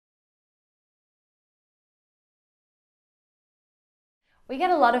We get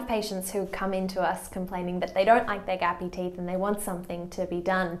a lot of patients who come into us complaining that they don't like their gappy teeth and they want something to be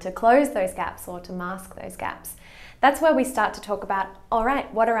done to close those gaps or to mask those gaps. That's where we start to talk about, all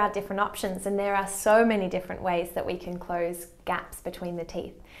right, what are our different options? And there are so many different ways that we can close gaps between the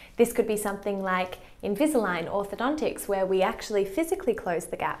teeth. This could be something like Invisalign orthodontics, where we actually physically close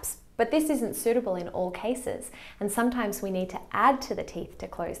the gaps. But this isn't suitable in all cases, and sometimes we need to add to the teeth to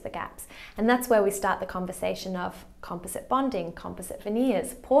close the gaps. And that's where we start the conversation of composite bonding, composite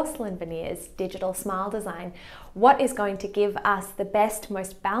veneers, porcelain veneers, digital smile design. What is going to give us the best,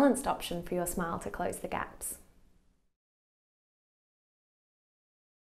 most balanced option for your smile to close the gaps?